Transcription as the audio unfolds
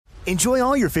Enjoy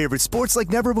all your favorite sports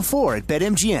like never before at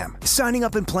BetMGM. Signing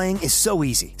up and playing is so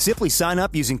easy. Simply sign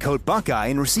up using code Buckeye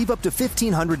and receive up to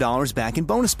 $1,500 back in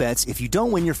bonus bets if you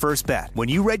don't win your first bet. When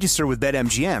you register with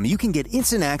BetMGM, you can get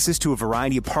instant access to a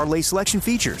variety of parlay selection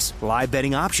features, live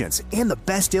betting options, and the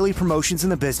best daily promotions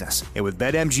in the business. And with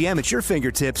BetMGM at your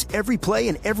fingertips, every play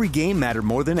and every game matter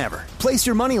more than ever. Place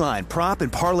your moneyline, prop,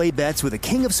 and parlay bets with the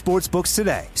king of sportsbooks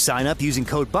today. Sign up using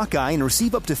code Buckeye and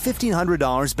receive up to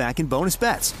 $1,500 back in bonus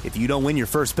bets if you don't win your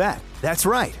first bet. That's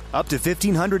right, up to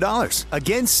 $1,500.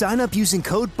 Again, sign up using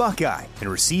code Buckeye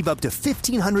and receive up to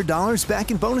 $1,500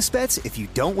 back in bonus bets if you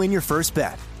don't win your first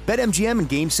bet. BetMGM and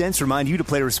GameSense remind you to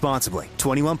play responsibly.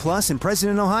 21 plus and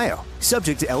present in Ohio.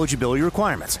 Subject to eligibility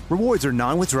requirements. Rewards are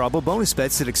non-withdrawable bonus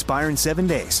bets that expire in 7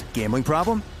 days. Gambling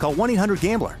problem? Call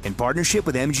 1-800-GAMBLER in partnership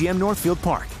with MGM Northfield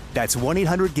Park. That's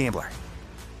 1-800-GAMBLER.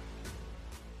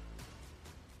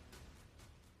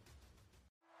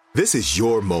 This is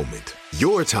your moment,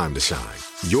 your time to shine,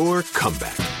 your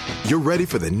comeback. You're ready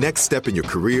for the next step in your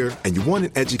career, and you want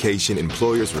an education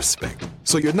employers respect.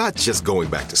 So you're not just going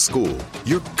back to school,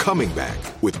 you're coming back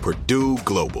with Purdue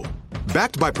Global.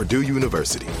 Backed by Purdue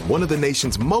University, one of the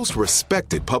nation's most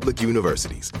respected public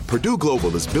universities, Purdue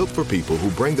Global is built for people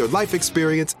who bring their life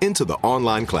experience into the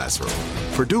online classroom.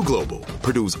 Purdue Global,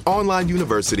 Purdue's online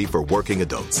university for working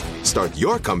adults. Start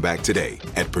your comeback today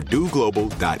at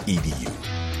purdueglobal.edu.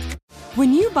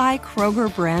 When you buy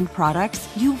Kroger brand products,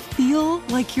 you feel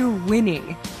like you're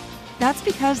winning. That's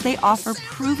because they offer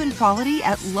proven quality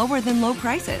at lower than low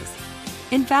prices.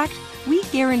 In fact, we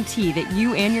guarantee that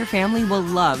you and your family will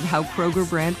love how Kroger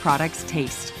brand products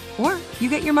taste, or you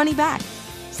get your money back.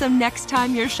 So next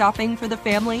time you're shopping for the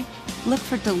family, look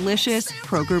for delicious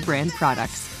Kroger brand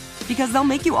products, because they'll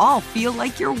make you all feel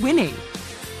like you're winning.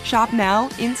 Shop now,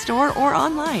 in-store, or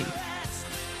online.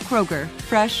 Kroger,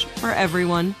 fresh for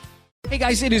everyone. Hey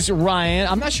guys, it is Ryan.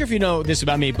 I'm not sure if you know this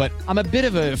about me, but I'm a bit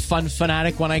of a fun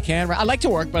fanatic when I can. I like to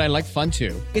work, but I like fun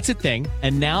too. It's a thing.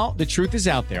 And now the truth is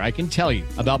out there. I can tell you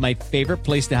about my favorite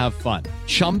place to have fun.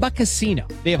 Chumba Casino.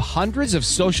 They have hundreds of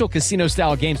social casino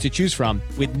style games to choose from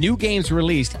with new games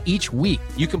released each week.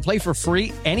 You can play for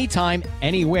free anytime,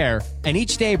 anywhere. And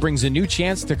each day brings a new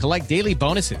chance to collect daily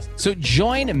bonuses. So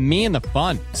join me in the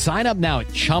fun. Sign up now at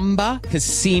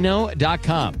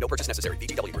ChumbaCasino.com. No purchase necessary.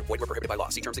 VGW Group. Void where prohibited by law.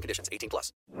 See terms and conditions. 18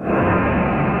 plus.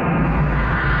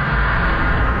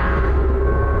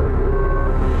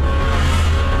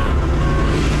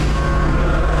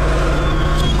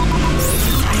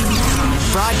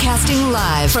 Broadcasting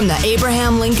live from the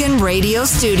Abraham Lincoln Radio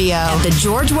Studio at the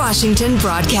George Washington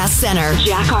Broadcast Center.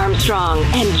 Jack Armstrong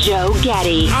and Joe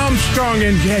Getty. Armstrong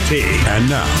and Getty. And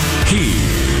now,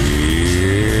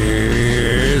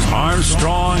 here's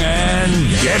Armstrong and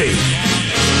Getty.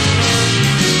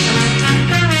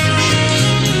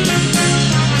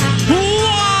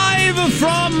 Live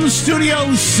from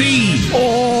Studio C.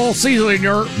 All season in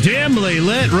your dimly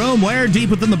lit room, where deep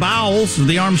within the bowels of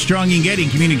the Armstrong and Getty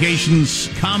Communications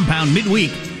compound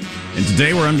midweek. And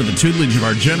today we're under the tutelage of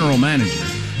our general manager,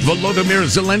 Volodymyr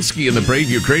Zelensky and the brave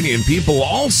Ukrainian people.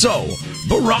 Also,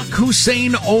 Barack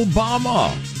Hussein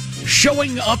Obama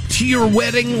showing up to your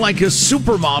wedding like a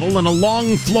supermodel in a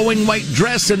long flowing white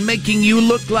dress and making you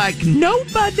look like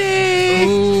nobody.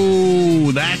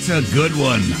 Ooh, that's a good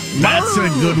one. That's a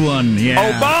good one,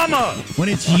 yeah. Obama! When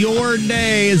it's your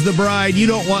day as the bride, you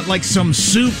don't want like some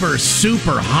super,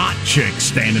 super hot chick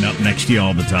standing up next to you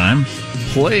all the time.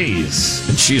 Please.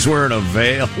 And she's wearing a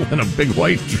veil and a big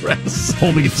white dress.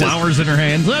 Holding flowers in her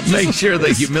hands. Make sure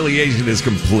the humiliation is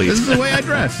complete. This is the way I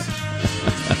dress.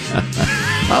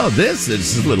 Oh, this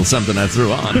is a little something I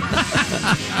threw on.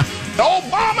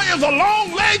 Obama is a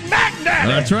long-legged Mac Daddy.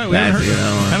 That's right. We haven't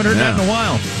heard that in a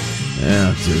while.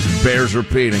 Yeah, it just bears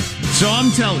repeating. So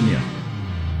I'm telling you,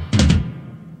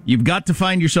 you've got to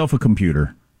find yourself a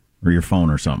computer or your phone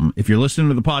or something. If you're listening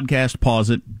to the podcast, pause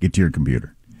it, get to your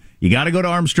computer. You got to go to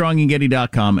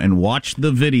ArmstrongandGetty.com and watch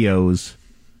the videos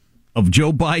of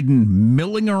Joe Biden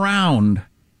milling around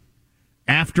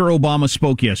after Obama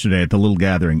spoke yesterday at the little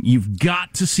gathering. You've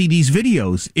got to see these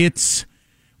videos. It's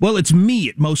me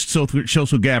at most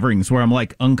social gatherings where I'm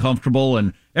like uncomfortable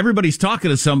and everybody's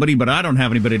talking to somebody, but I don't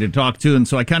have anybody to talk to. And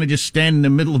so I kind of just stand in the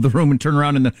middle of the room and turn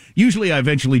around, and usually I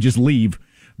eventually just leave.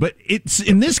 But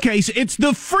in this case, it's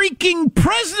the freaking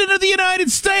president of the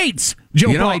United States, Joe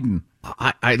Biden.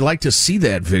 I'd like to see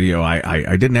that video. I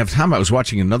didn't have time. I was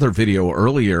watching another video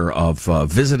earlier of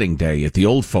visiting day at the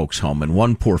old folks' home, and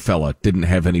one poor fella didn't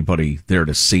have anybody there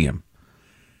to see him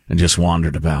and just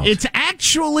wandered about. It's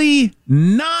actually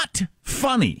not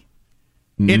funny.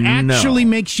 It actually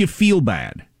makes you feel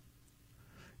bad.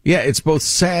 Yeah, it's both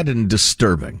sad and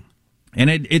disturbing. And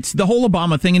it's the whole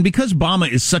Obama thing. And because Obama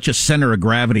is such a center of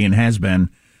gravity and has been,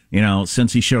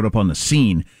 since he showed up on the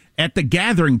scene, at the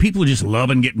gathering, people are just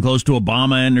loving getting close to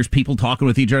Obama, and there's people talking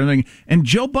with each other. And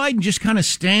Joe Biden just kind of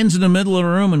stands in the middle of the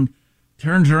room and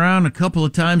turns around a couple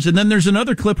of times. And then there's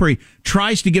another clip where he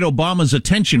tries to get Obama's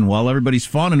attention while everybody's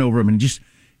fawning over him. And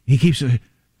he keeps, hey,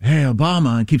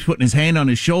 Obama, and keeps putting his hand on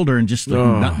his shoulder and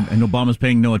and Obama's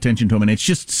paying no attention to him. And it's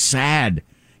just sad.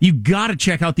 You got to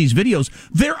check out these videos.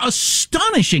 They're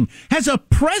astonishing. Has a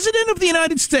president of the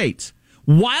United States,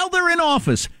 while they're in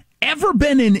office, ever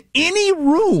been in any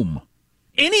room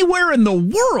anywhere in the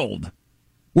world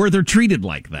where they're treated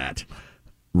like that?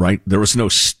 Right. There was no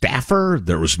staffer.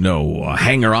 There was no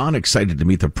hanger-on excited to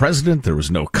meet the president. There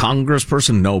was no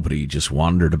congressperson. Nobody just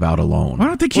wandered about alone. I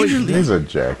don't think usually he's a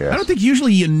jackass. I don't think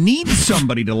usually you need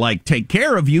somebody to take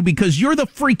care of you because you're the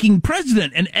freaking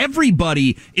president and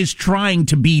everybody is trying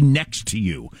to be next to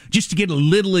you just to get a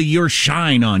little of your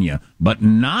shine on you, but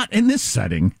not in this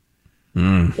setting.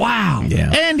 Wow.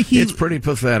 Yeah. And it's pretty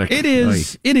pathetic. It is.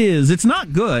 Right. It is. It's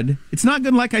not good. It's not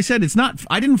good. Like I said,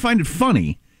 I didn't find it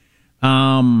funny.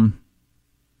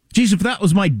 Geez, if that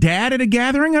was my dad at a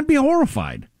gathering, I'd be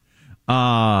horrified.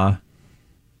 And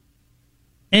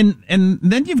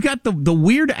then you've got the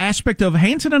weird aspect of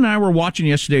Hanson and I were watching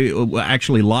yesterday,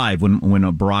 actually live when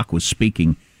Barack was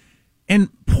speaking, and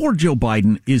poor Joe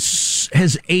Biden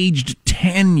has aged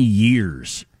 10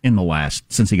 years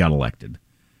since he got elected.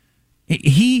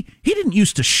 He didn't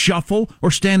used to shuffle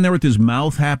or stand there with his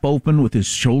mouth half open with his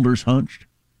shoulders hunched.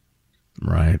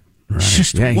 Right. It's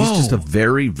just, he's just a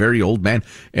very, very old man.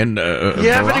 And you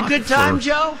having a good time,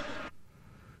 Joe?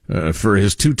 For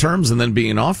his 2 terms and then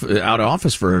being out of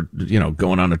office for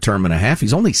going on a term and a half,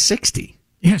 he's only 60.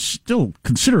 Yeah, still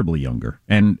considerably younger.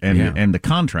 And the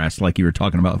contrast, like you were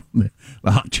talking about the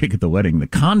hot chick at the wedding, the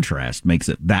contrast makes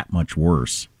it that much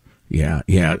worse. Yeah.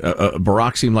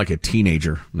 Barack seemed like a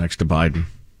teenager next to Biden.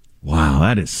 Wow,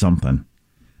 that is something.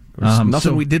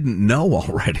 Nothing we didn't know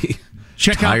already.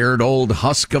 Tired old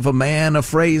husk of a man, a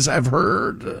phrase I've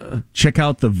heard. Check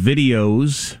out the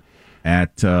videos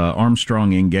at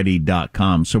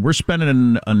ArmstrongandGetty.com. So we're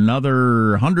spending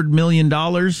another $100 million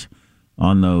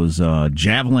on those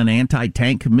Javelin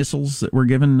anti-tank missiles that we're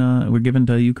given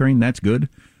to Ukraine. That's good.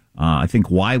 I think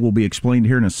why will be explained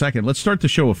here in a second. Let's start the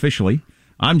show officially.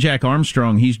 I'm Jack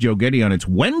Armstrong. He's Joe Getty on. It's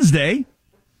Wednesday.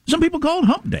 Some people call it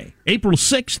Hump Day. April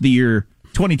 6th, the year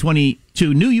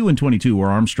 2022, New You in 22. We're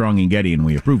Armstrong and Getty, and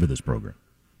we approve of this program.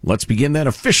 Let's begin that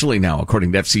officially now,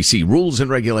 according to FCC rules and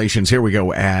regulations. Here we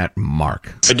go at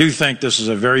Mark. I do think this is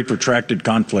a very protracted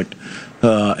conflict,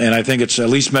 and I think it's at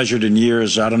least measured in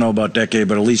years. I don't know about decade,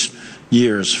 but at least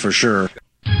years for sure.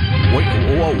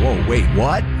 Wait,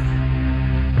 what?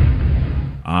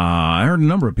 I heard a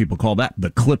number of people call that the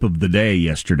clip of the day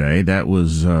yesterday. That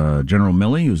was General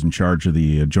Milley, who's in charge of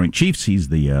the Joint Chiefs. He's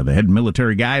the head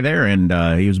military guy there, and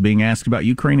he was being asked about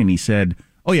Ukraine, and he said,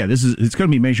 "Oh yeah, it's going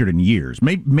to be measured in years.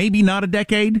 Maybe not a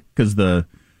decade, because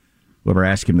whoever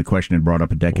asked him the question had brought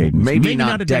up a decade. Maybe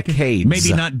not decades.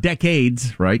 Maybe not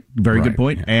decades. Right? Very good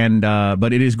point. Yeah. And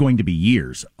but it is going to be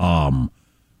years.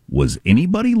 Was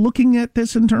anybody looking at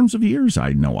this in terms of years?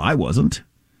 I know I wasn't.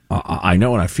 I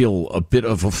know, and I feel a bit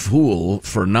of a fool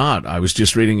for not. I was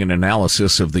just reading an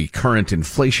analysis of the current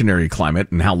inflationary climate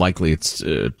and how likely it's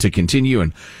to continue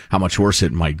and how much worse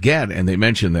it might get. And they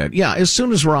mentioned that, as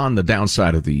soon as we're on the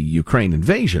downside of the Ukraine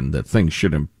invasion, that things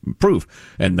should improve.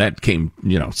 And that came,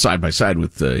 side by side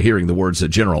with hearing the words of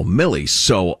General Milley.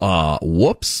 So,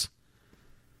 whoops.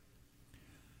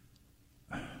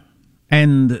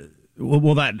 And...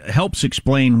 Well, that helps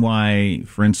explain why,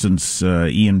 for instance,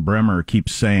 Ian Bremmer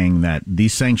keeps saying that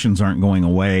these sanctions aren't going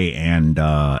away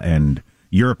and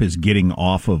Europe is getting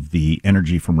off of the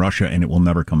energy from Russia and it will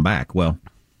never come back. Well,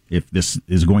 if this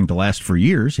is going to last for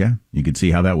years, you could see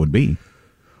how that would be.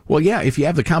 Well, if you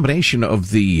have the combination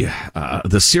of the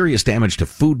serious damage to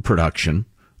food production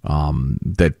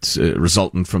that's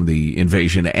resultant from the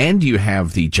invasion, and you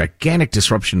have the gigantic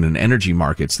disruption in energy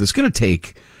markets, that's going to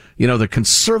take... the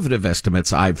conservative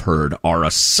estimates I've heard are a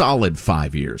solid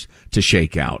 5 years to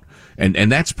shake out.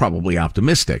 And that's probably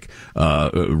optimistic.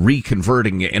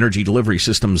 Reconverting energy delivery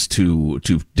systems to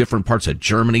different parts of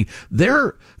Germany.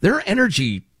 Their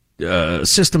energy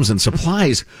systems and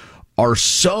supplies are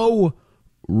so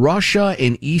Russia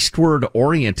and eastward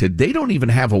oriented, they don't even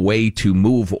have a way to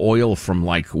move oil from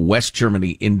West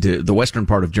Germany into the western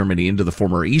part of Germany into the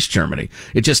former East Germany.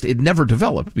 It never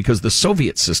developed because the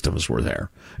Soviet systems were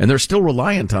there, and they're still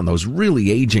reliant on those really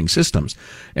aging systems.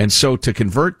 And so to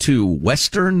convert to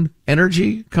Western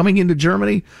energy coming into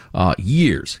Germany,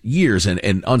 years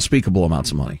and unspeakable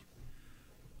amounts of money.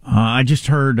 I just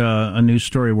heard a news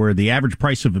story where the average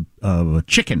price of a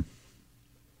chicken,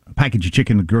 a package of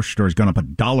chicken in the grocery store, has gone up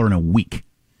 $1 in a week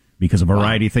because of a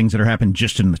variety of things that are happening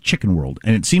just in the chicken world.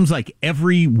 And it seems like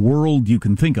every world you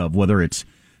can think of, whether it's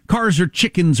cars or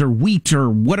chickens or wheat or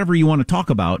whatever you want to talk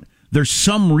about, there's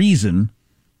some reason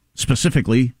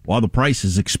specifically why the price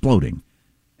is exploding.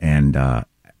 And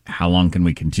how long can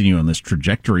we continue on this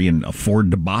trajectory and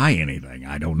afford to buy anything?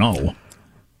 I don't know.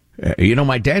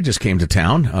 My dad just came to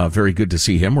town. Very good to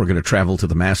see him. We're going to travel to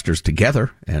the Masters together.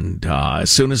 And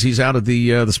as soon as he's out of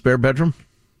the spare bedroom,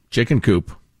 chicken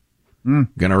coop. Going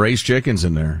to raise chickens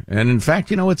in there. And in fact,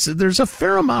 there's a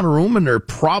fair amount of room, and there's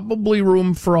probably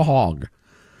room for a hog.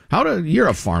 You're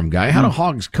a farm guy. How do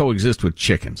hogs coexist with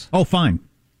chickens? Oh, fine.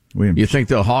 You think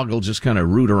the hog will just kind of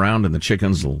root around and the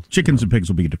chickens and pigs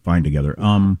will be defined together.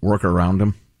 Work around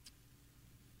them?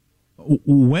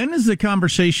 When is the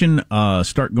conversation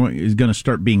is going to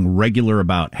start being regular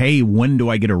about, hey, when do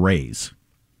I get a raise?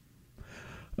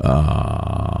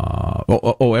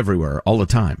 Everywhere, all the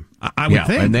time. I would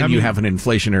think. And then you have an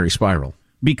inflationary spiral.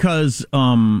 Because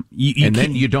then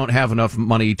you don't have enough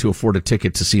money to afford a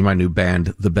ticket to see my new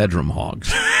band, the Bedroom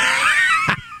Hogs.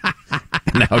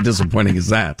 And how disappointing is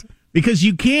that? Because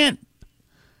you can't,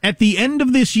 at the end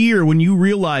of this year, when you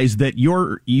realize that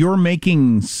you're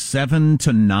making 7 to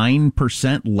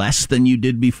 9% less than you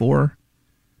did before.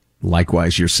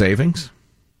 Likewise, your savings.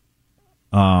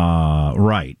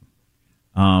 Right.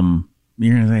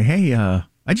 You're gonna say, hey,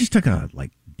 I just took a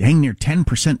dang near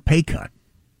 10% pay cut.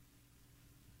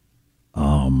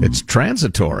 It's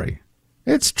transitory.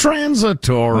 It's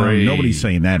transitory. Nobody's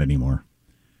saying that anymore.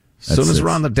 As soon as we're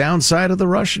on the downside of the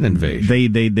Russian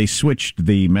invasion. They switched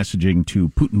the messaging to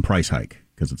Putin price hike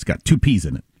because it's got 2 P's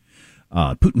in it.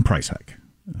 Putin price hike.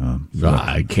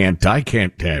 I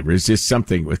can't resist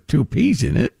something with 2 P's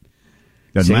in it.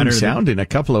 Doesn't matter. Sound in a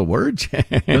couple of words.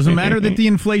 Doesn't matter that the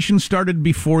inflation started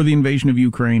before the invasion of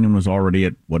Ukraine and was already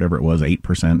at whatever it was,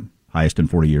 8%, highest in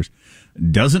 40 years.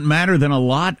 Doesn't matter that a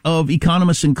lot of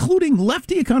economists, including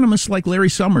lefty economists like Larry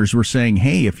Summers, were saying,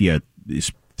 hey, if you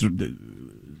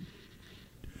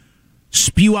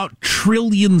spew out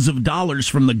trillions of dollars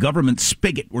from the government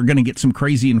spigot, we're going to get some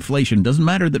crazy inflation. Doesn't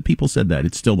matter that people said that.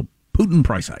 It's still the Putin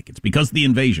price hike. It's because of the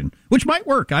invasion, which might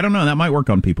work. I don't know. That might work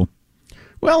on people.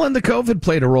 Well, and the COVID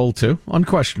played a role, too,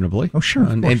 unquestionably. Oh, sure.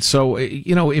 And so,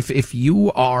 if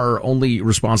you are only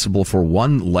responsible for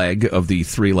one leg of the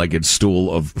 3-legged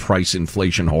stool of price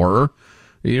inflation horror,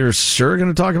 you're sure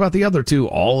going to talk about the other 2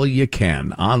 all you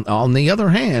can. On the other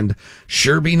hand,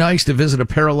 sure be nice to visit a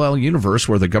parallel universe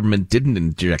where the government didn't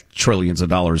inject trillions of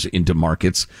dollars into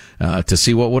markets to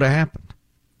see what would have happened.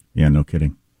 Yeah, no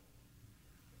kidding.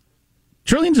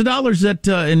 Trillions of dollars that,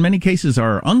 in many cases,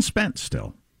 are unspent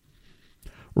still.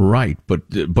 Right,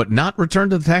 but not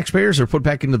returned to the taxpayers or put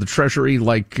back into the treasury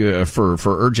for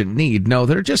urgent need. No,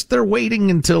 they're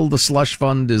waiting until the slush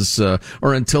fund is or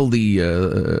until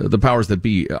the powers that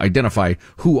be identify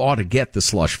who ought to get the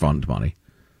slush fund money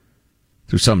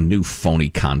through some new phony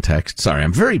context. Sorry,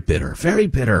 I'm very bitter.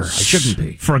 I shouldn't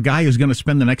be. For a guy who's going to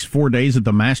spend the next 4 days at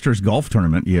the Masters golf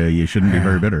tournament, you shouldn't be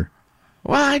very bitter.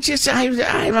 Well,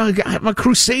 I'm a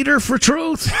crusader for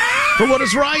truth, for what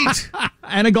is right,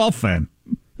 and a golf fan.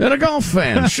 And a golf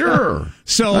fan, sure.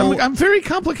 So I'm very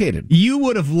complicated. You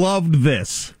would have loved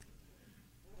this.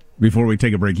 Before we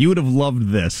take a break, you would have loved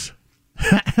this.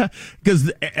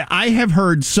 Because I have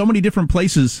heard so many different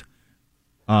places,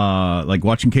 like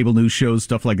watching cable news shows,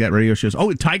 stuff like that, radio shows.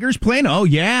 Oh, Tiger's playing? Oh,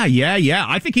 yeah.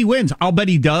 I think he wins. I'll bet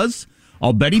he does.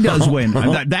 Win.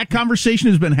 That conversation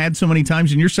has been had so many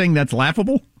times, and you're saying that's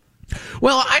laughable?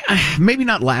 Well, I maybe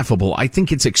not laughable. I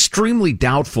think it's extremely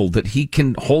doubtful that he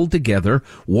can hold together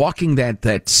walking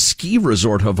that ski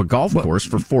resort of a golf course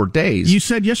for 4 days. You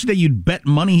said yesterday you'd bet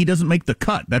money he doesn't make the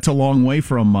cut. That's a long way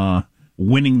from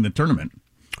winning the tournament.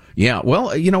 Yeah,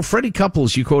 well, Freddie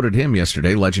Couples, you quoted him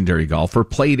yesterday, legendary golfer,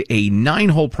 played a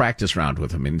 9-hole practice round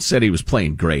with him and said he was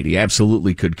playing great. He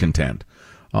absolutely could contend.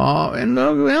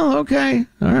 Okay.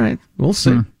 All right. We'll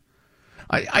see.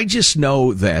 I just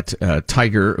know that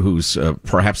Tiger, who's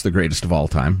perhaps the greatest of all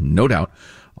time, no doubt,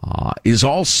 is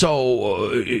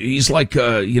also, he's like,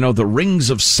 the rings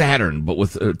of Saturn, but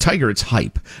with Tiger, it's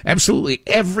hype. Absolutely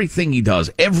everything he does,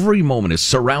 every moment is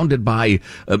surrounded by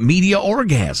media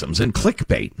orgasms and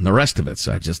clickbait and the rest of it.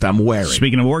 So I'm wary.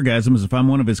 Speaking of orgasms, if I'm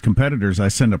one of his competitors, I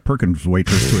send a Perkins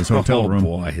waitress to his hotel room.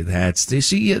 Oh, boy,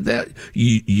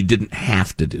 you didn't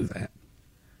have to do that.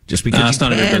 Just because it's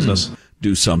none of your business.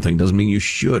 Do something doesn't mean you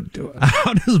should do it.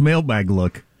 How does Mailbag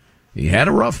look? He had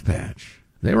a rough patch.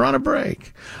 They were on a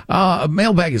break.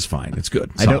 Mailbag is fine. It's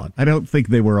good. Solid. I don't think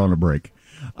they were on a break.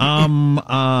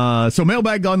 So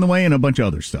mailbag on the way and a bunch of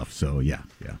other stuff. So, yeah.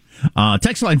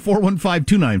 Text line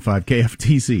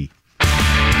 415-295-KFTC.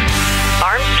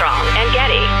 Armstrong and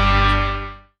Getty.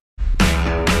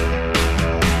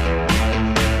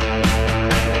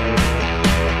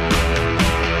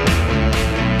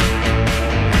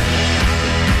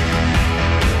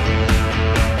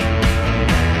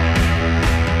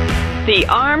 The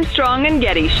Armstrong and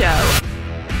Getty Show.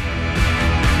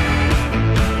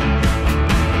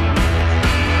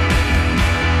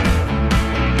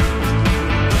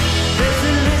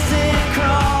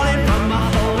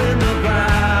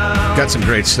 Got some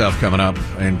great stuff coming up,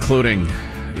 including,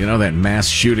 that mass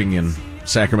shooting in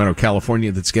Sacramento,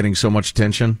 California that's getting so much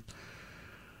attention.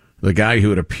 The guy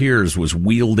who it appears was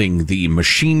wielding the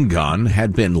machine gun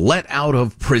had been let out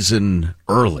of prison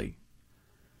early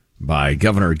by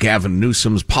Governor Gavin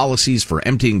Newsom's policies for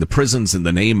emptying the prisons in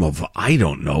the name of, I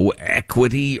don't know,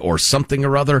 equity or something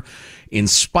or other, in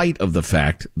spite of the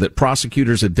fact that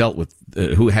prosecutors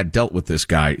who had dealt with this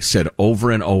guy said over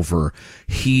and over,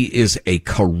 he is a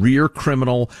career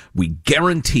criminal. We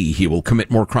guarantee he will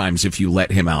commit more crimes if you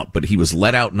let him out. But he was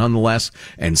let out nonetheless,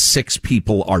 and 6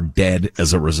 people are dead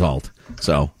as a result.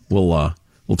 So we'll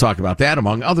talk about that,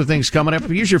 among other things, coming up.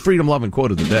 Here's your freedom loving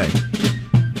quote of the day.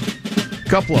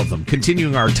 Couple of them.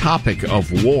 Continuing our topic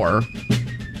of war,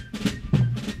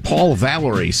 Paul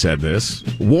Valery said this: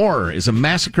 war is a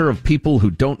massacre of people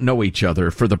who don't know each other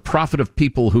for the profit of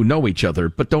people who know each other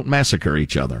but don't massacre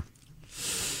each other.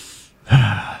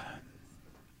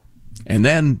 And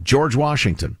then George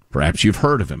Washington. Perhaps you've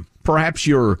heard of him. Perhaps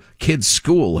your kid's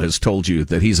school has told you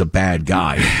that he's a bad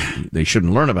guy. They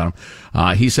shouldn't learn about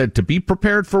him. He said, to be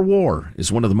prepared for war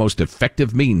is one of the most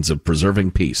effective means of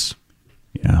preserving peace.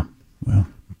 Yeah. Well,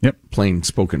 yep. Plain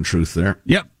spoken truth there.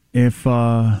 Yep.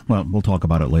 We'll talk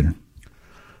about it later.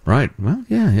 Right. Well,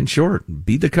 yeah, in short,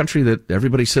 be the country that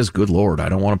everybody says, good Lord, I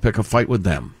don't want to pick a fight with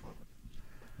them.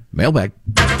 Mailbag.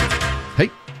 Hey.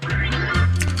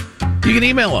 You can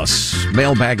email us,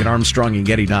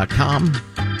 mailbag@armstrongandgetty.com.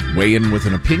 Weigh in with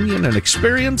an opinion, an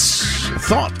experience, a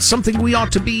thought, something we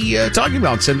ought to be talking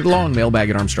about. Send it along,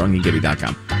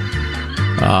 mailbag@armstrongandgetty.com.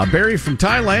 Barry from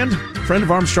Thailand, friend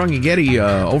of Armstrong and Getty,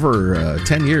 over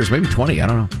 10 years, maybe 20, I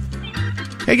don't know.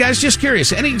 Hey guys, just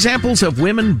curious, any examples of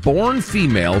women born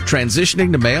female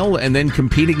transitioning to male and then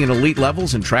competing in elite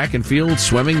levels in track and field,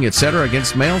 swimming, etc.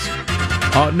 against males?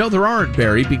 No, there aren't,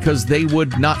 Barry, because they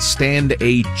would not stand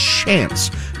a chance,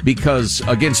 because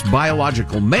against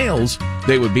biological males,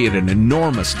 they would be at an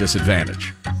enormous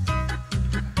disadvantage.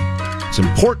 It's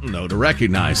important, though, to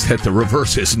recognize that the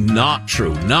reverse is not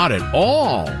true. Not at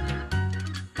all.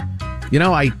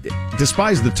 I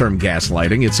despise the term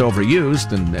gaslighting. It's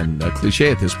overused and a cliche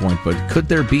at this point, but could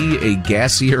there be a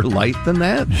gassier light than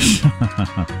that?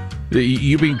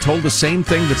 You being told the same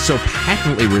thing that's so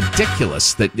patently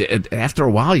ridiculous that after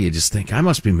a while you just think, I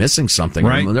must be missing something.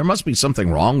 Right. There must be something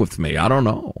wrong with me. I don't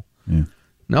know. Yeah.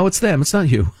 No, it's them. It's not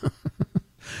you.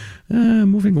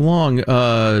 Moving along,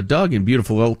 Doug in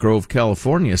beautiful Elk Grove,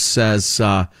 California says,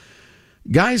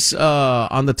 guys,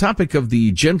 on the topic of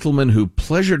the gentleman who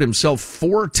pleasured himself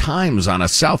 4 times on a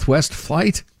Southwest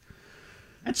flight.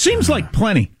 That seems like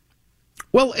plenty.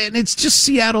 Well, and it's just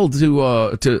Seattle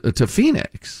to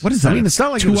Phoenix. What is that? I mean, it's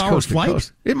not like 2 hour flight.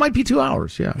 Coast. It might be 2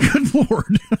 hours, yeah. Good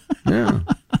Lord. Yeah.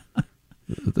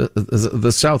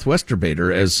 The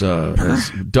Southwesterbator, as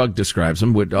Doug describes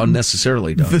him, would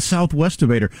unnecessarily Doug. The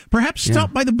Southwesterbator. Perhaps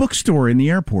stop by the bookstore in the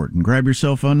airport and grab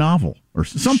yourself a novel or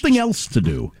something else to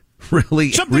do.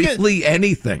 Really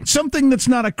anything. Something that's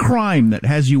not a crime that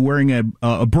has you wearing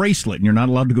a bracelet and you're not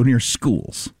allowed to go near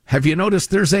schools. Have you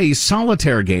noticed there's a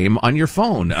solitaire game on your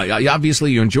phone?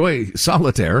 Obviously, you enjoy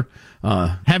solitaire.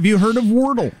 Have you heard of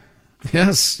Wordle?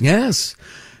 Yes.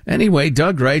 Anyway,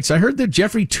 Doug writes, I heard that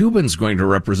Jeffrey Toobin's going to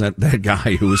represent that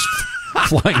guy who was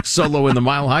flying solo in the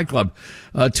Mile High Club.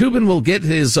 Toobin will get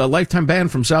his lifetime ban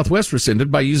from Southwest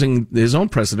rescinded by using his own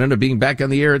precedent of being back on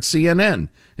the air at CNN.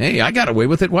 Hey, I got away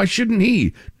with it. Why shouldn't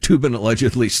he? Toobin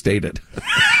allegedly stated.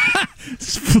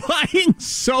 Flying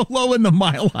solo in the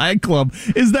Mile High Club.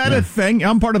 Is that a thing?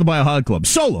 I'm part of the Mile High Club.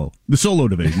 Solo. The solo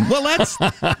division. Well, that's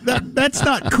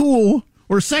not cool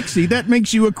or sexy. That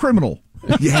makes you a criminal.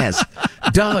 Yes.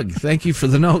 Doug, thank you for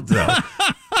the note, though.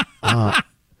 On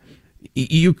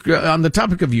the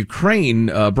topic of Ukraine,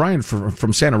 Brian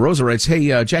from Santa Rosa writes,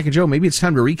 hey, Jack and Joe, maybe it's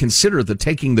time to reconsider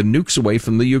taking the nukes away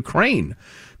from the Ukraine.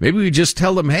 Maybe we just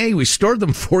tell them, hey, we stored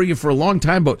them for you for a long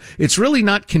time, but it's really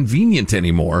not convenient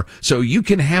anymore, so you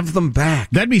can have them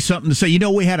back. That'd be something to say.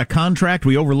 We had a contract.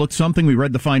 We overlooked something. We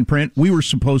read the fine print. We were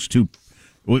supposed to,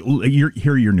 here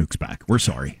are your nukes back. We're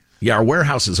sorry. Yeah, our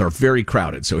warehouses are very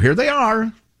crowded. So here they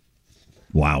are.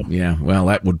 Wow. Yeah, well,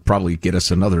 that would probably get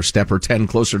us another step or 10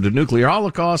 closer to nuclear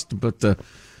holocaust, but,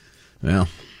 well.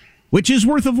 Which is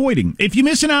worth avoiding. If you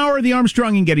miss an hour of the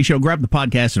Armstrong and Getty Show, grab the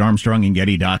podcast at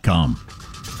armstrongandgetty.com.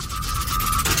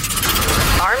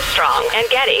 Armstrong and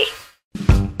Getty.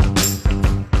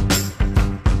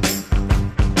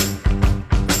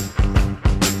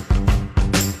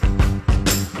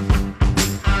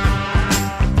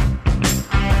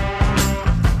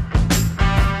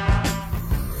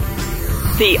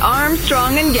 The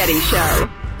Armstrong and Getty Show.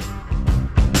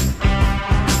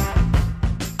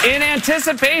 In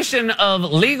anticipation of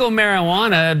legal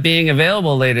marijuana being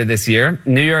available later this year,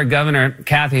 New York Governor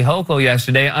Kathy Hochul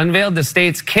yesterday unveiled the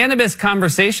state's Cannabis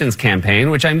Conversations campaign,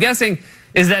 which I'm guessing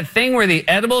is that thing where the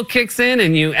edible kicks in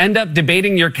and you end up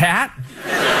debating your cat.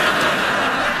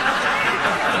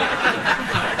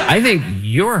 I think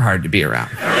you're hard to be around.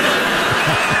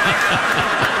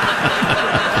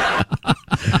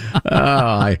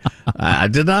 I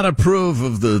did not approve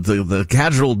of the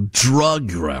casual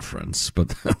drug reference, but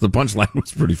the punchline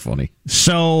was pretty funny.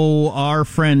 So our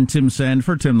friend Tim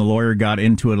Sandford, Tim the lawyer, got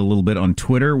into it a little bit on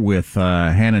Twitter with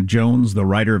Hannah Jones, the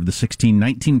writer of the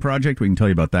 1619 Project. We can tell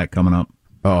you about that coming up.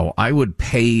 Oh, I would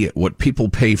pay what people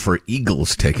pay for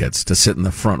Eagles tickets to sit in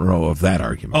the front row of that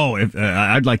argument. Oh,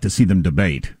 I'd like to see them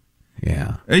debate.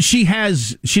 Yeah. She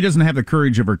doesn't have the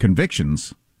courage of her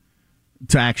convictions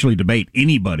to actually debate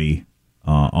anybody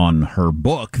on her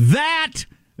book that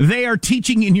they are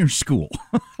teaching in your school.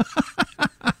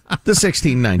 The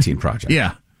 1619 Project.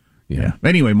 Yeah.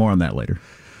 Anyway, more on that later.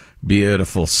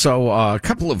 Beautiful. So a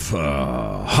couple of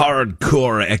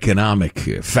hardcore economic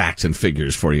facts and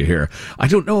figures for you here. I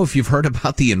don't know if you've heard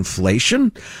about the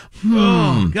inflation.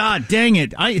 Oh, God dang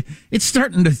it. It's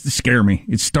starting to scare me.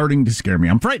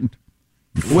 I'm frightened.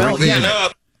 Well, yeah.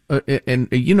 And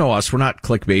you know us, we're not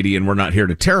clickbaity and we're not here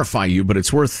to terrify you, but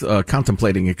it's worth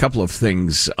contemplating a couple of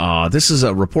things. This is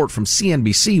a report from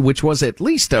CNBC, which was at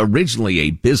least originally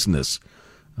a business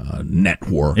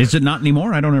network. Is it not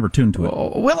anymore? I don't ever tune to it.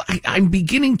 Well, I'm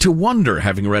beginning to wonder,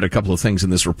 having read a couple of things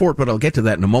in this report, but I'll get to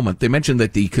that in a moment. They mentioned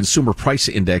that the consumer price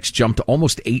index jumped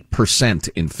almost 8%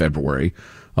 in February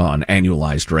on an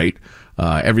annualized rate.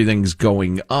 Everything's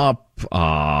going up.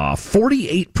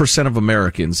 48% of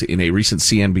Americans in a recent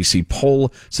CNBC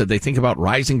poll said they think about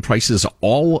rising prices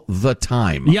all the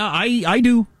time. Yeah, I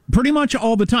do. Pretty much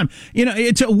all the time. You know,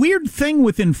 it's a weird thing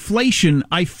with inflation.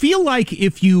 I feel like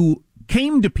if you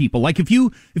came to people, like if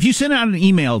you sent out an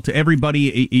email to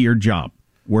everybody at your job,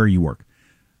 where you work,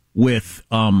 with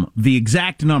the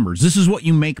exact numbers, this is what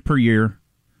you make per year,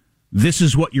 this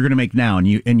is what you're going to make now, and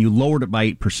you lowered it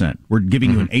by 8%. We're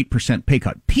giving you an 8% pay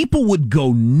cut. People would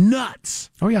go nuts.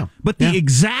 Oh, yeah. But the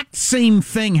exact same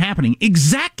thing happening,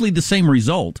 exactly the same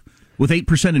result with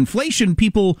 8% inflation,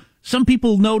 some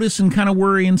people notice and kind of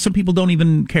worry, and some people don't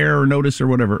even care or notice or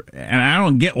whatever. And I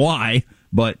don't get why,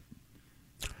 but...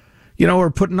 You know,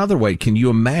 or put another way, can you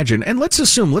imagine, and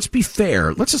let's be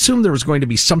fair, let's assume there was going to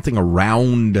be something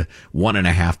around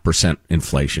 1.5%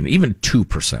 inflation, even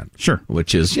 2%. Sure.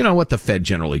 Which is, you know, what the Fed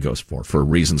generally goes for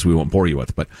reasons we won't bore you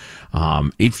with. But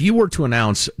if you were to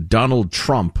announce Donald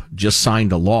Trump just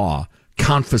signed a law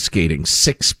confiscating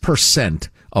 6%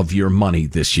 of your money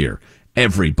this year,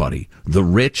 everybody, the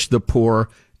rich, the poor,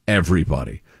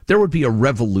 everybody, there would be a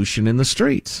revolution in the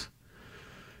streets.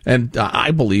 And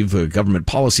I believe government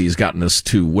policy has gotten us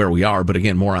to where we are, but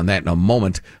again, more on that in a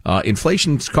moment.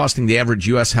 Inflation is costing the average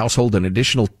U.S. household an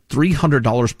additional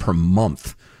 $300 per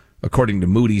month, according to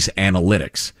Moody's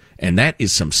Analytics. And that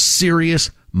is some serious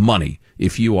money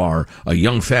if you are a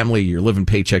young family, you're living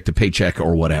paycheck to paycheck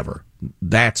or whatever.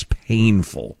 That's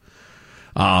painful.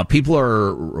 People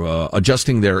are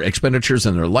adjusting their expenditures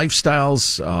and their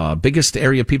lifestyles. Biggest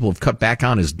area people have cut back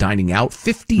on is dining out.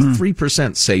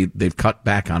 53% say they've cut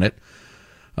back on it.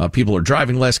 People are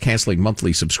driving less, canceling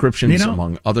monthly subscriptions,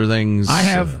 among other things. I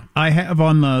have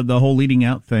on the whole eating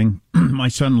out thing. My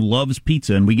son loves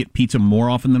pizza, and we get pizza more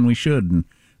often than we should. And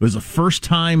it was the first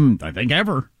time, I think,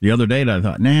 ever the other day that I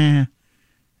thought,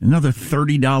 another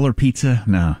 $30 pizza?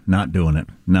 No, not doing it.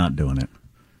 Not doing it.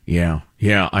 Yeah,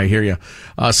 I hear you.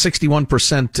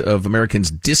 61% of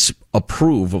Americans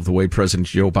disapprove of the way President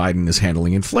Joe Biden is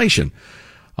handling inflation.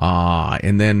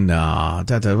 And then, well,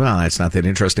 that's not that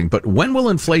interesting. But when will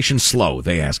inflation slow,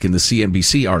 they ask in the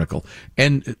CNBC article.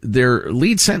 And their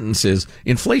lead sentence is,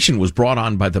 inflation was brought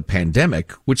on by the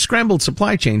pandemic, which scrambled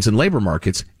supply chains and labor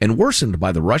markets, and worsened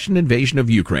by the Russian invasion of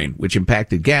Ukraine, which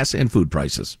impacted gas and food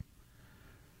prices,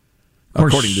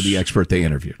 according to the expert they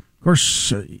interviewed. Of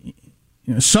course,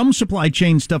 some supply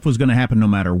chain stuff was going to happen no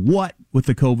matter what with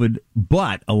the COVID,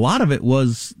 but a lot of it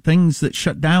was things that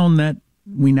shut down that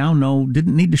we now know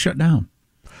didn't need to shut down.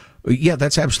 Yeah,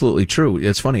 that's absolutely true.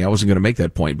 It's funny. I wasn't going to make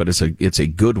that point, but it's a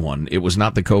good one. It was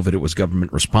not the COVID. It was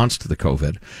government response to the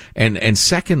COVID. And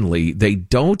secondly, they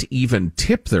don't even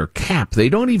tip their cap. They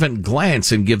don't even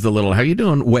glance and give the little, how you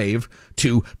doing, wave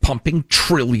to pumping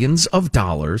trillions of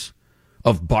dollars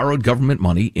of borrowed government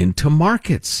money into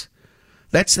markets.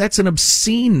 That's an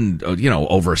obscene,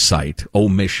 oversight,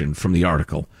 omission from the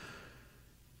article.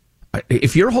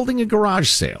 If you're holding a garage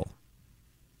sale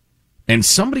and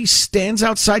somebody stands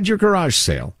outside your garage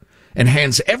sale and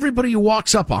hands everybody who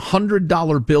walks up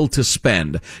 $100 bill to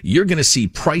spend, you're going to see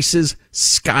prices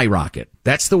skyrocket.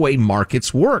 That's the way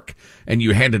markets work. And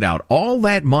you handed out all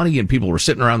that money and people were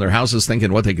sitting around their houses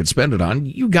thinking what they could spend it on.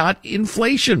 You got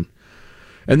inflation.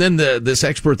 And then this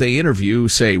expert they interview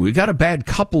say, we've got a bad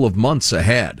couple of months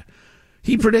ahead.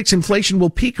 He predicts inflation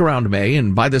will peak around May,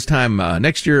 and by this time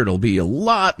next year it'll be a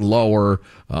lot lower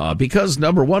because,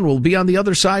 number one, we'll be on the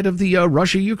other side of the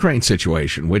Russia-Ukraine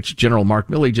situation, which General Mark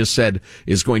Milley just said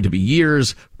is going to be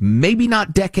years, maybe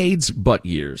not decades, but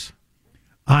years.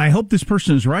 I hope this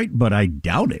person is right, but I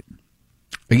doubt it.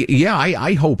 Yeah,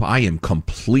 I hope I am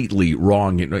completely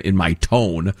wrong in my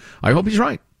tone. I hope he's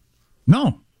right.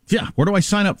 No. Yeah, where do I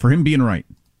sign up for him being right?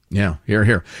 Yeah,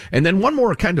 here. And then one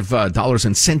more kind of dollars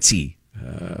and centsy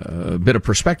bit of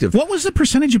perspective. What was the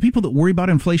percentage of people that worry about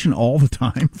inflation all the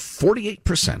time?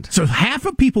 48%. So half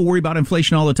of people worry about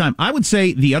inflation all the time. I would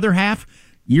say the other half,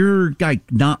 you're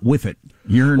not with it.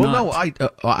 You're not. No,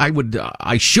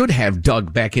 I should have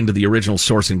dug back into the original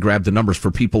source and grabbed the numbers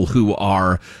for people who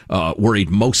are worried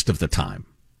most of the time,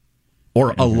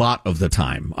 or a lot of the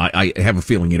time. I have a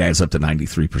feeling it adds up to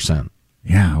 93%.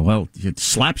 Yeah, well, it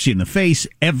slaps you in the face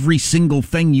every single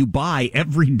thing you buy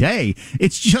every day.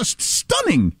 It's just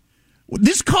stunning.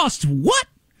 This costs what?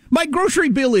 My grocery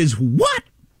bill is what?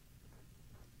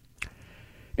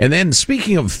 And then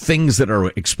speaking of things that are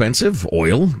expensive,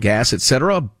 oil, gas,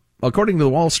 etc., according to the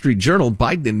Wall Street Journal,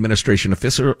 Biden administration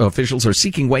officials are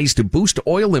seeking ways to boost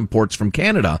oil imports from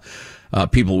Canada.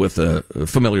 People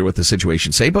familiar with the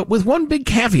situation say, but with one big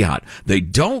caveat. They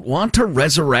don't want to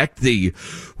resurrect the,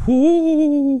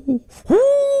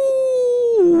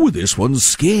 this one's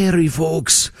scary,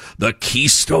 folks, the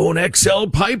Keystone XL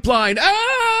pipeline.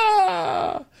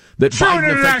 That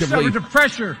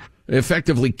Biden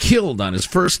effectively killed on his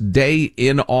first day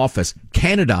in office.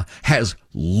 Canada has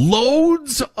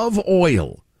loads of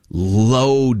oil,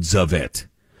 loads of it.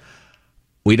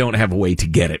 We don't have a way to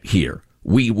get it here.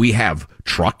 We have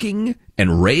trucking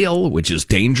and rail, which is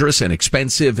dangerous and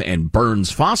expensive and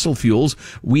burns fossil fuels.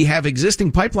 We have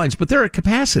existing pipelines, but they're at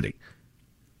capacity.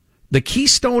 The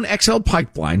Keystone XL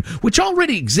pipeline, which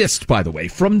already exists, by the way,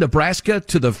 from Nebraska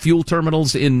to the fuel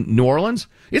terminals in New Orleans,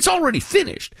 it's already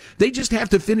finished. They just have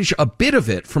to finish a bit of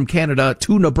it from Canada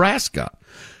to Nebraska.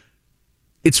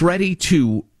 It's ready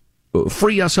to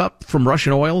free us up from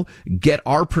Russian oil, get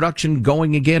our production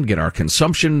going again, get our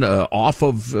consumption off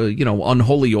of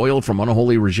unholy oil from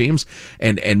unholy regimes,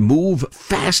 and move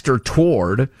faster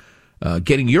toward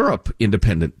getting Europe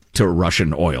independent to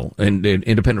Russian oil and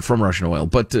independent from Russian oil.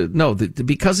 But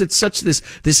because it's such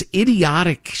this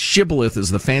idiotic shibboleth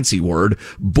is the fancy word,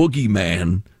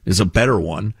 boogeyman is a better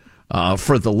one.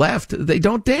 For the left, they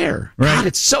don't dare. Right. God,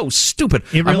 it's so stupid.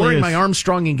 It really I'm wearing is. my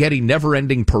Armstrong and Getty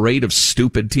never-ending parade of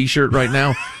stupid T-shirt right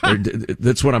now.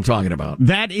 That's what I'm talking about.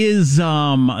 That is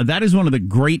one of the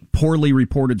great poorly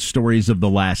reported stories of the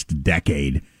last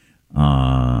decade.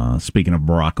 Speaking of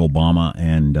Barack Obama,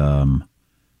 and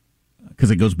because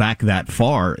it goes back that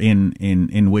far,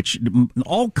 in which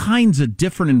all kinds of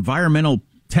different environmental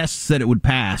tests that it would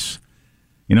pass.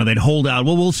 They'd hold out,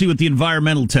 well, we'll see what the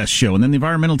environmental tests show. And then the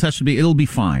environmental test would be, it'll be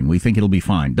fine. We think it'll be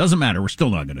fine. Doesn't matter. We're still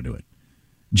not going to do it.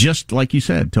 Just like you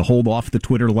said, to hold off the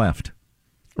Twitter left.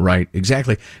 Right,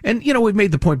 exactly. And, we've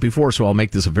made the point before, so I'll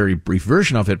make this a very brief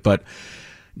version of it. But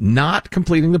not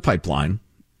completing the pipeline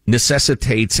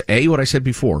necessitates, what I said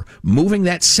before, moving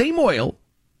that same oil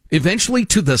eventually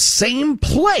to the same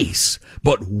place,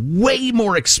 but way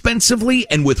more expensively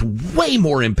and with way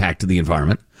more impact to the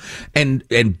environment. And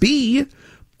B,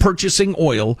 purchasing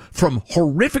oil from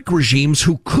horrific regimes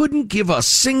who couldn't give a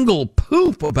single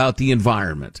poop about the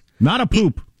environment. Not a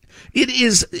poop. It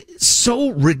is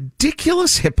so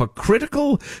ridiculous,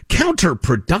 hypocritical,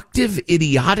 counterproductive,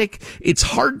 idiotic. It's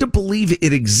hard to believe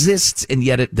it exists, and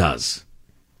yet it does.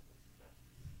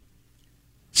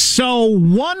 So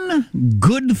one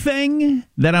good thing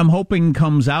that I'm hoping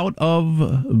comes out of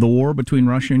the war between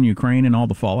Russia and Ukraine and all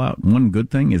the fallout, one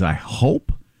good thing is I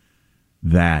hope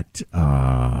that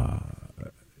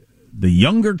the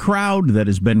younger crowd that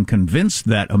has been convinced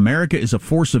that America is a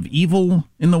force of evil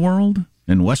in the world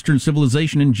and Western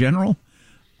civilization in general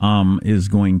is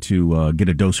going to get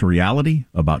a dose of reality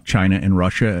about China and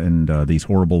Russia and these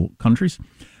horrible countries.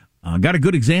 Got a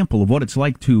good example of what it's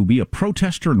like to be a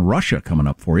protester in Russia coming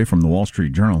up for you from the Wall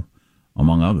Street Journal,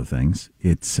 among other things.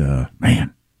 It's,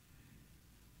 man,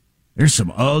 there's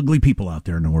some ugly people out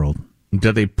there in the world.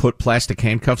 Do they put plastic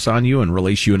handcuffs on you and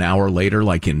release you an hour later,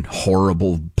 like in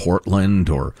horrible Portland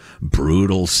or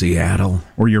brutal Seattle?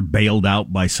 Or you're bailed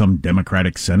out by some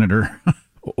Democratic senator?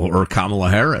 Or Kamala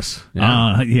Harris.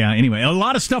 Yeah, anyway, a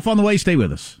lot of stuff on the way. Stay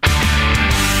with us.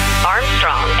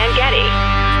 Armstrong and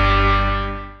Getty.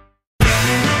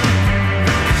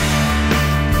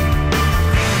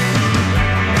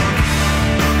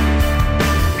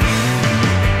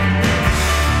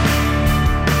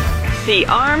 The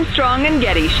Armstrong and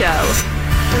Getty Show.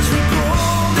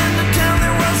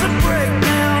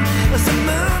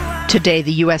 Today,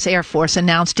 the U.S. Air Force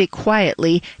announced it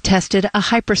quietly tested a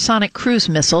hypersonic cruise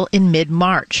missile in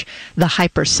mid-March. The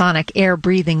hypersonic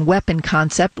air-breathing weapon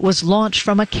concept was launched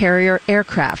from a carrier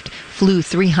aircraft, flew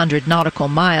 300 nautical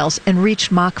miles, and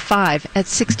reached Mach 5 at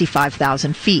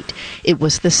 65,000 feet. It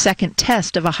was the second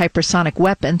test of a hypersonic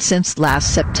weapon since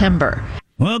last September.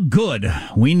 Well, good.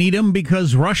 We need them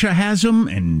because Russia has them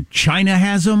and China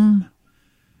has them.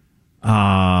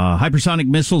 Hypersonic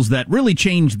missiles that really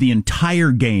changed the entire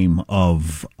game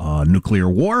of nuclear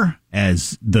war,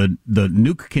 as the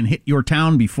nuke can hit your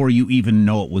town before you even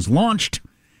know it was launched,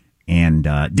 and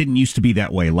didn't used to be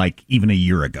that way like even a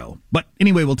year ago. But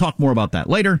anyway, we'll talk more about that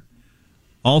later.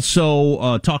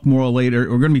 Also, talk more later.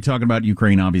 We're going to be talking about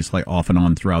Ukraine, obviously, off and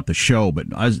on throughout the show, but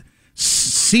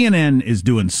CNN is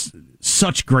doing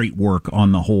such great work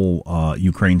on the whole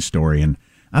Ukraine story. And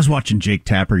I was watching Jake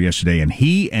Tapper yesterday, and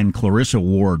he and Clarissa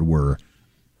Ward were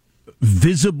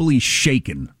visibly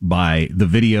shaken by the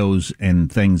videos and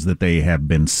things that they have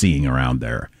been seeing around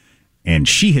there. And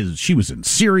she was in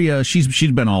Syria.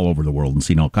 She's been all over the world and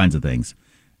seen all kinds of things.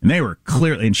 And they were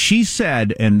clearly, and she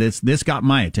said, and this got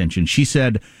my attention, she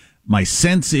said, my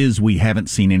sense is we haven't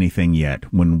seen anything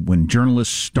yet. When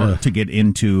journalists start to get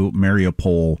into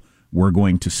Mariupol, we're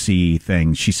going to see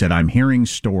things. She said, I'm hearing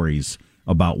stories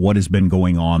about what has been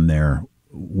going on there.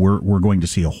 We're going to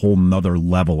see a whole nother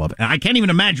level of it. I can't even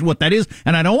imagine what that is,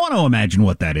 and I don't want to imagine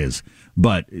what that is.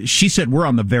 But she said we're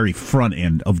on the very front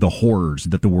end of the horrors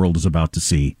that the world is about to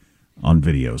see on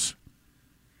videos.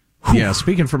 Yeah,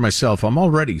 speaking for myself, I'm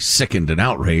already sickened and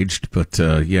outraged, but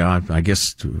I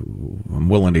guess I'm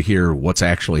willing to hear what's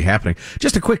actually happening.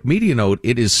 Just a quick media note,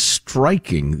 it is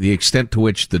striking the extent to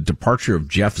which the departure of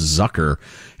Jeff Zucker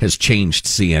has changed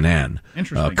CNN.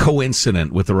 Interesting.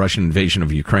 Coincident with the Russian invasion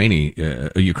of Ukraine.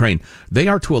 They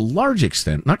are to a large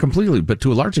extent, not completely, but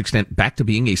to a large extent, back to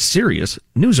being a serious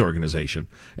news organization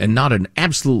and not an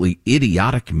absolutely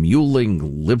idiotic,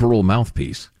 mewling liberal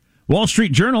mouthpiece. Wall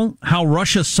Street Journal, how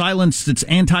Russia silenced its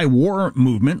anti-war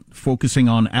movement, focusing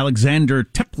on Alexander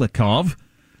Teplikov,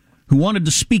 who wanted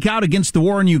to speak out against the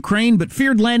war in Ukraine, but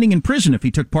feared landing in prison if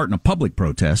he took part in a public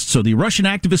protest. So the Russian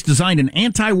activist designed an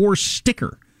anti-war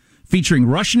sticker featuring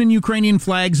Russian and Ukrainian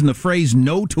flags and the phrase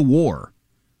 "No to War."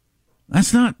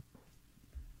 That's not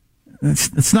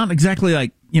exactly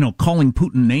like, calling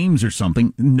Putin names or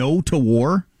something. No to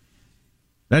war.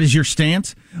 That is your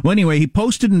stance? Well, anyway, he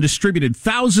posted and distributed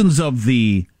thousands of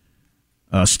the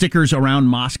stickers around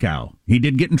Moscow. He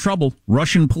did get in trouble.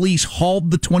 Russian police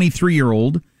hauled the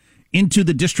 23-year-old into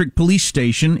the district police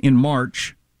station in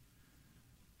March.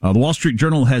 The Wall Street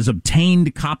Journal has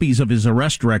obtained copies of his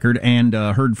arrest record and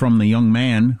heard from the young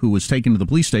man who was taken to the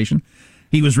police station.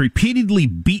 He was repeatedly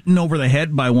beaten over the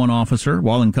head by one officer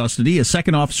while in custody. A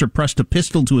second officer pressed a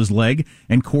pistol to his leg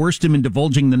and coerced him in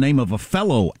divulging the name of a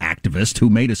fellow activist who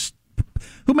made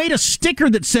a sticker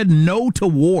that said "No to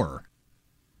War."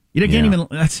 You can't even.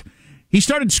 He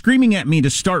started screaming at me to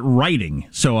start writing,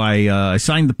 so I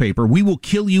signed the paper. "We will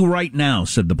kill you right now,"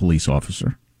 said the police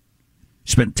officer.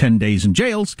 Spent 10 days in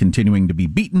jails, continuing to be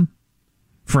beaten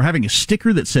for having a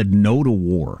sticker that said "No to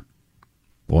War."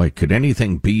 Boy, could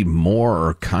anything be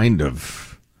more kind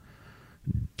of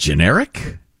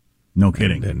generic? No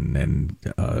kidding.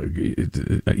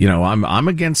 I'm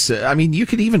against. I mean, you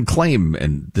could even claim,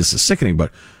 and this is sickening,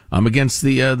 but I'm against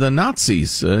the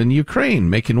Nazis in Ukraine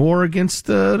making war against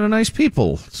the nice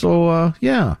people. So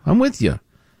I'm with you.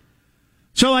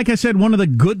 So, like I said, one of the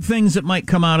good things that might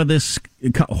come out of this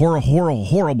horrible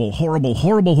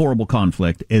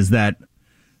conflict is that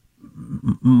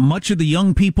much of the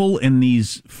young people in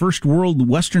these first world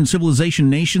Western civilization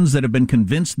nations that have been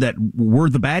convinced that we're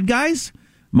the bad guys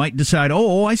might decide,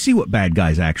 I see what bad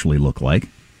guys actually look like.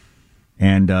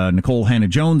 And Nicole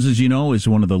Hannah-Jones, as you know, is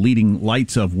one of the leading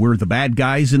lights of We're the Bad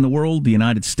Guys in the World. The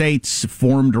United States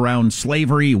formed around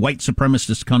slavery, white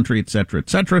supremacist country, etc.,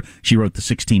 etc. She wrote the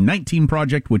 1619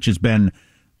 Project, which has been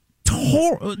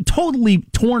totally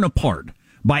torn apart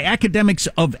by academics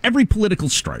of every political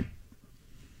stripe.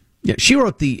 Yeah, she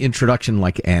wrote the introduction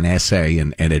like an essay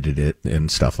and edited it and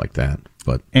stuff like that.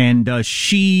 But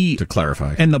to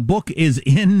clarify, and the book is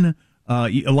in a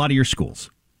lot of your schools.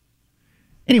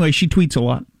 Anyway, she tweets a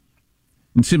lot.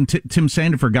 And Tim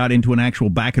Sandefur got into an actual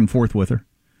back and forth with her.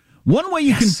 One way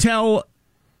you can tell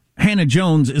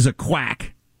Hannah-Jones is a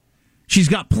quack. She's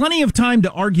got plenty of time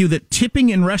to argue that tipping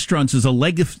in restaurants is a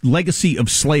legacy of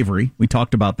slavery. We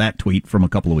talked about that tweet from a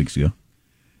couple of weeks ago.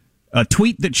 A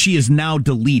tweet that she has now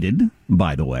deleted,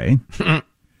 by the way.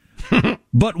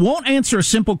 But won't answer a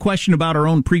simple question about her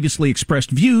own previously expressed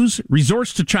views,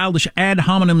 resorts to childish ad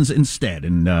hominems instead.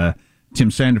 And Tim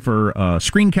Sandefur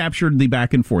screen captured the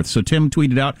back and forth. So Tim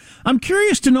tweeted out, "I'm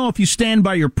curious to know if you stand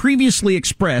by your previously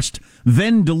expressed,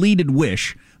 then deleted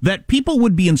wish that people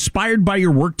would be inspired by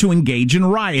your work to engage in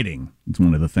rioting." It's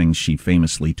one of the things she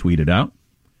famously tweeted out.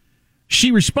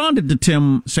 She responded to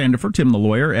Tim Sandefur, Tim the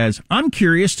lawyer, as, "I'm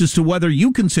curious as to whether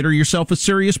you consider yourself a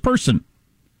serious person."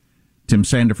 Tim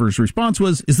Sandefur's response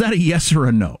was, "Is that a yes or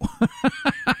a no?"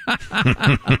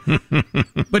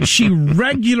 But she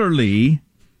regularly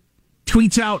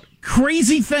tweets out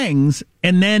crazy things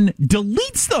and then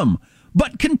deletes them,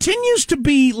 but continues to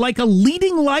be like a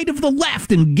leading light of the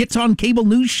left and gets on cable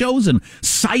news shows and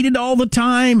cited all the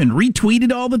time and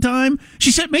retweeted all the time.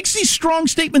 She said makes these strong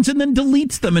statements and then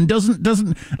deletes them and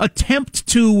doesn't attempt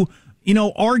to,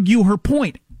 argue her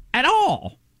point at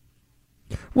all.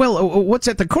 Well, what's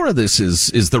at the core of this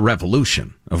is the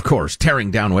revolution, of course,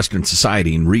 tearing down Western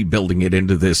society and rebuilding it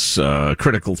into this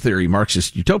critical theory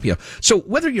Marxist utopia. So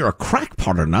whether you're a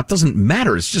crackpot or not doesn't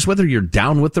matter. It's just whether you're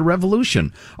down with the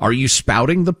revolution. Are you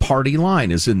spouting the party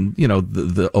line, as in,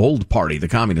 the old party, the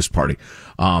Communist Party?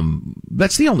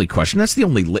 That's the only question. That's the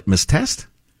only litmus test.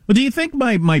 Well, do you think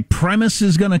my premise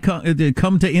is going to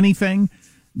come to anything?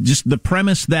 Just the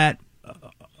premise that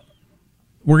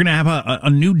we're going to have a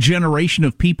new generation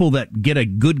of people that get a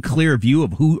good, clear view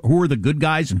of who are the good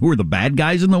guys and who are the bad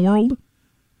guys in the world?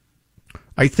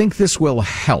 I think this will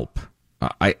help.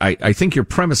 I think your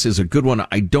premise is a good one.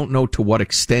 I don't know to what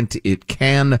extent it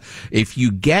can. If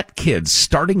you get kids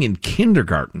starting in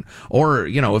kindergarten, or,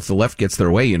 if the left gets their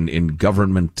way in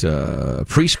government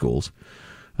preschools,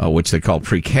 which they call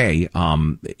pre-K,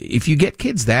 if you get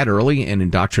kids that early and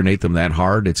indoctrinate them that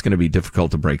hard, it's going to be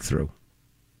difficult to break through.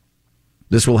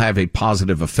 This will have a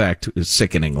positive effect,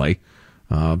 sickeningly,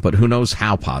 but who knows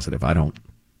how positive? I don't.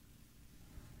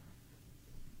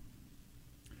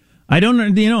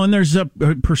 And there's a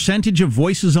percentage of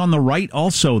voices on the right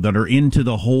also that are into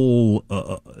the whole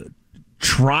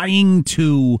trying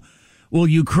to,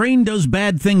 Ukraine does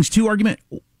bad things too argument.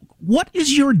 What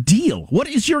is your deal? What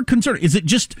is your concern? Is it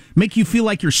just make you feel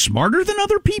like you're smarter than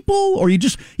other people? Or you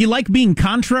like being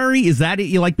contrary? Is that it?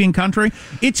 You like being contrary?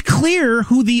 It's clear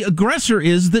who the aggressor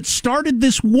is that started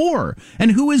this war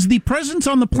and who is the presence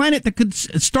on the planet that could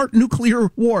start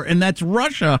nuclear war. And that's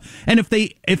Russia. And if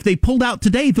they pulled out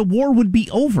today, the war would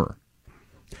be over.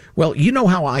 Well, you know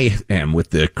how I am with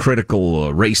the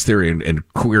critical race theory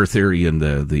and queer theory and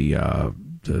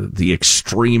the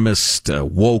extremist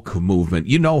woke movement.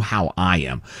 You know how I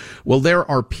am. Well, there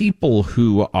are people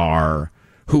who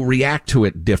react to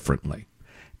it differently.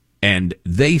 And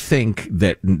they think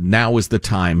that now is the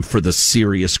time for the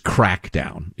serious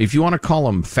crackdown. If you want to call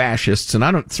them fascists, and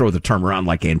I don't throw the term around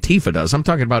like Antifa does, I'm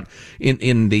talking about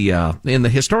in the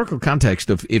historical context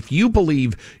of if you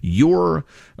believe your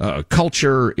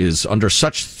culture is under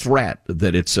such threat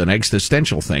that it's an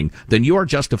existential thing, then you are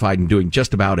justified in doing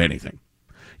just about anything.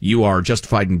 You are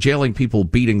justified in jailing people,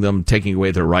 beating them, taking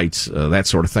away their rights, that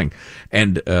sort of thing.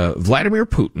 And Vladimir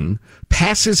Putin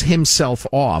passes himself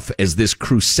off as this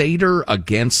crusader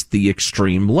against the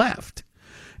extreme left.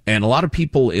 And a lot of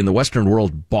people in the Western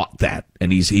world bought that.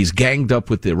 And he's ganged up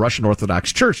with the Russian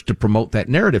Orthodox Church to promote that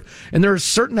narrative. And there's a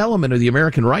certain element of the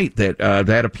American right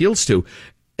that appeals to.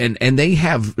 And they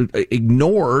have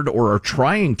ignored or are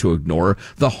trying to ignore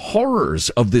the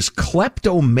horrors of this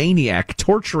kleptomaniac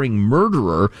torturing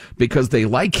murderer because they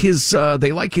like his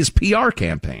PR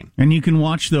campaign. And you can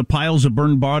watch the piles of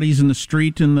burned bodies in the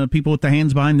street and the people with the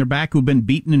hands behind their back who've been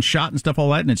beaten and shot and stuff,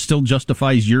 all that, and it still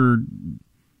justifies your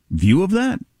view of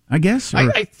that, I guess?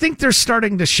 I think they're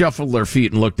starting to shuffle their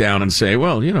feet and look down and say,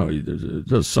 well, it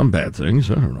does some bad things.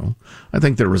 I don't know. I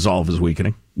think their resolve is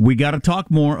weakening. We got to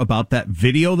talk more about that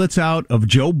video that's out of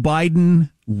Joe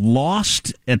Biden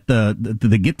lost at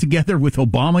the get-together with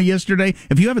Obama yesterday?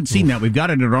 If you haven't seen that, we've got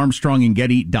it at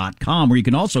ArmstrongandGetty.com, where you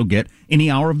can also get any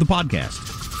hour of the podcast.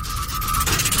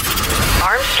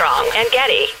 Armstrong and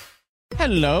Getty.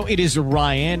 Hello, it is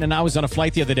Ryan, and I was on a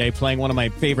flight the other day playing one of my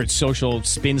favorite social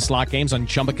spin slot games on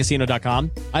ChumbaCasino.com.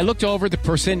 I looked over at the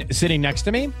person sitting next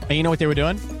to me, and you know what they were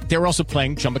doing? They were also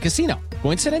playing Chumba Casino.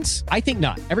 Coincidence? I think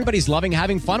not. Everybody's loving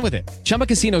having fun with it. Chumba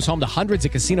Casino is home to hundreds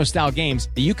of casino-style games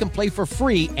that you can play for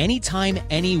free anytime,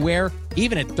 anywhere,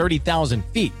 even at 30,000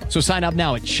 feet. So sign up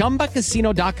now at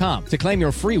ChumbaCasino.com to claim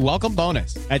your free welcome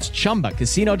bonus. That's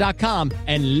ChumbaCasino.com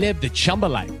and live the Chumba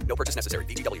life. No purchase necessary.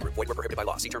 VGW. Void where prohibited by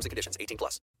law. See terms and conditions.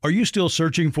 18+. Are you still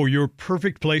searching for your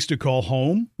perfect place to call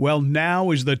home? Well,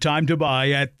 now is the time to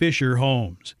buy at Fisher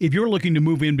Homes. If you're looking to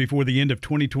move in before the end of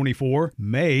 2024,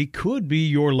 May could be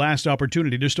your last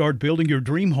opportunity to start building your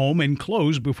dream home and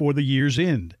close before the year's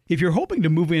end. If you're hoping to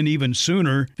move in even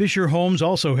sooner, Fisher Homes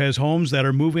also has homes that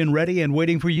are move-in ready and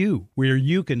waiting for you, where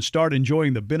you can start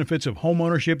enjoying the benefits of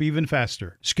homeownership even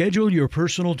faster. Schedule your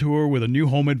personal tour with a new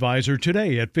home advisor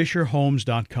today at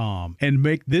FisherHomes.com and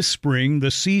make this spring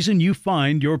the season you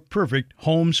find your perfect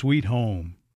home sweet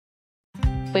home.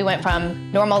 We went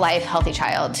from normal life, healthy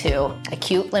child to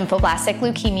acute lymphoblastic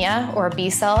leukemia, or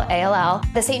B-cell ALL.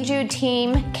 The St. Jude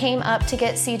team came up to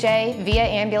get CJ via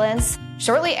ambulance.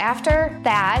 Shortly after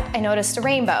that, I noticed a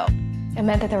rainbow. It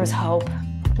meant that there was hope.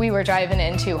 We were driving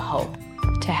into hope.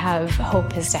 To have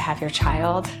hope is to have your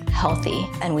child healthy,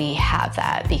 and we have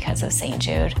that because of St.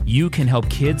 Jude. You can help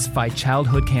kids fight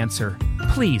childhood cancer.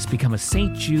 Please become a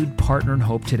St. Jude Partner in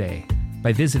Hope today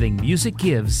by visiting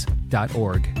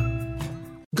musicgives.org.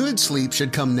 Good sleep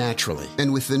should come naturally,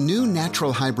 and with the new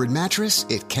Natural Hybrid mattress,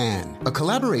 it can. A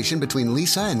collaboration between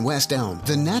Lisa and West Elm,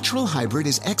 the Natural Hybrid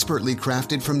is expertly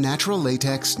crafted from natural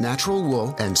latex, natural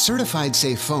wool, and certified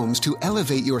safe foams to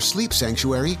elevate your sleep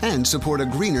sanctuary and support a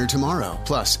greener tomorrow.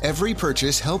 Plus, every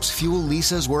purchase helps fuel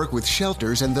Lisa's work with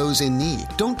shelters and those in need.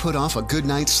 Don't put off a good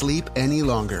night's sleep any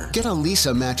longer. Get a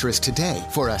Lisa mattress today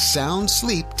for a sound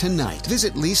sleep tonight.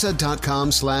 Visit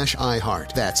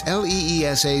lisa.com/iHeart. That's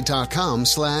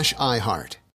LEESA.com/iHeart.